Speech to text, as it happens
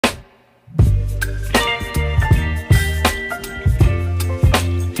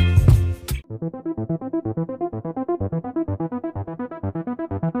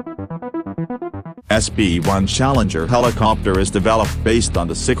SB-1 Challenger helicopter is developed based on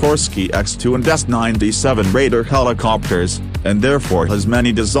the Sikorsky X-2 and S-97 Raider helicopters, and therefore has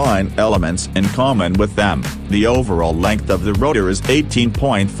many design elements in common with them. The overall length of the rotor is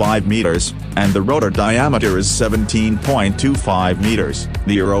 18.5 meters, and the rotor diameter is 17.25 meters.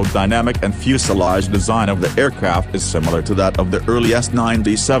 The aerodynamic and fuselage design of the aircraft is similar to that of the early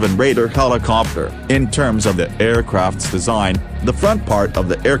S-97 Raider helicopter. In terms of the aircraft's design, the front part of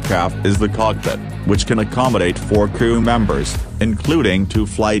the aircraft is the cockpit, which can accommodate 4 crew members, including 2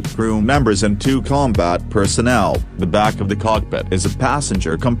 flight crew members and 2 combat personnel. The back of the cockpit is a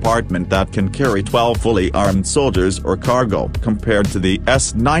passenger compartment that can carry 12 fully armed soldiers or cargo. Compared to the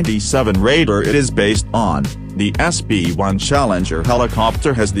S-97 Raider it is based on, the SB-1 Challenger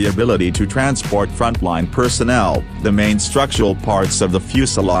helicopter has the ability to transport frontline personnel. The main structural parts of the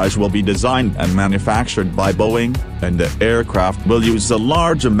fuselage will be designed and manufactured by Boeing, and the aircraft will use a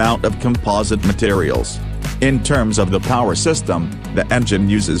large amount of composite materials. In terms of the power system, the engine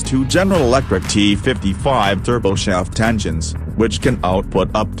uses 2 General Electric T55 turboshaft engines, which can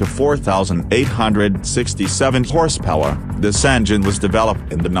output up to 4,867 horsepower. This engine was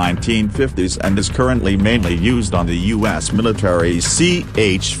developed in the 1950s and is currently mainly used on the U.S. military's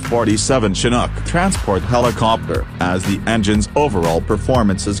CH-47 Chinook transport helicopter. As the engine's overall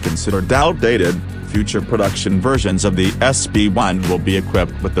performance is considered outdated, future production versions of the SB-1 will be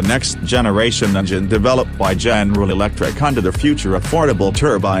equipped with the next-generation engine developed by General Electric under the Future Affordable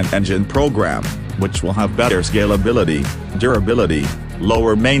Turbine Engine program, which will have better scalability, durability,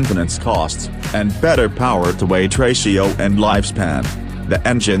 lower maintenance costs, and better power-to-weight ratio and lifespan. The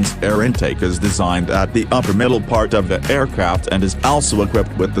engine's air intake is designed at the upper middle part of the aircraft and is also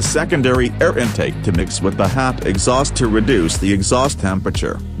equipped with the secondary air intake to mix with the HAT exhaust to reduce the exhaust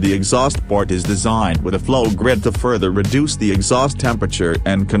temperature. The exhaust port is designed with a flow grid to further reduce the exhaust temperature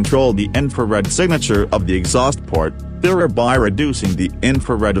and control the infrared signature of the exhaust port, thereby reducing the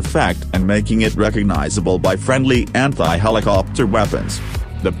infrared effect and making it recognizable by friendly anti-helicopter weapons.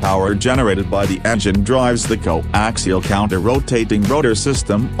 The power generated by the engine drives the coaxial counter-rotating rotor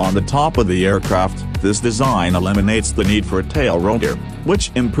system on the top of the aircraft. This design eliminates the need for a tail rotor,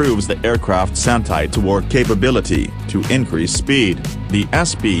 which improves the aircraft's anti-torque capability. To increase speed, the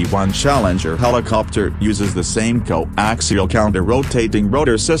SB-1 Challenger helicopter uses the same coaxial counter-rotating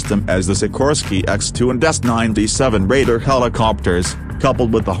rotor system as the Sikorsky X-2 and S-97 Raider helicopters,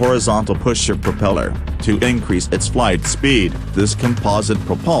 coupled with the horizontal pusher propeller. To increase its flight speed, this composite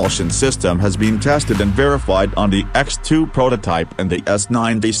propulsion system has been tested and verified on the X-2 prototype and the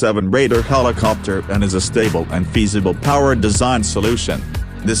S-97 Raider helicopter and is a stable and feasible power design solution.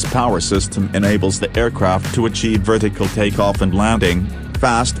 This power system enables the aircraft to achieve vertical takeoff and landing,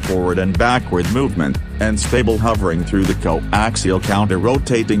 fast forward and backward movement, and stable hovering through the coaxial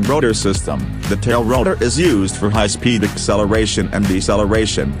counter-rotating rotor system. The tail rotor is used for high-speed acceleration and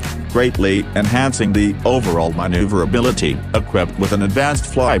deceleration, greatly enhancing the overall maneuverability. Equipped with an advanced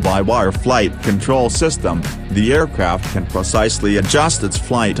fly-by-wire flight control system, the aircraft can precisely adjust its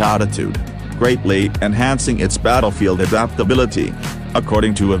flight altitude, greatly enhancing its battlefield adaptability.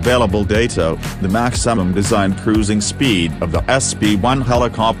 According to available data, the maximum design cruising speed of the SB-1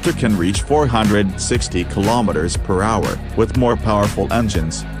 helicopter can reach 460 km per hour. With more powerful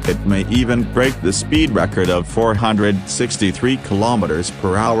engines, it may even break the speed record of 463 km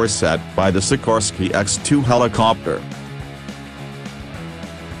per hour set by the Sikorsky X-2 helicopter.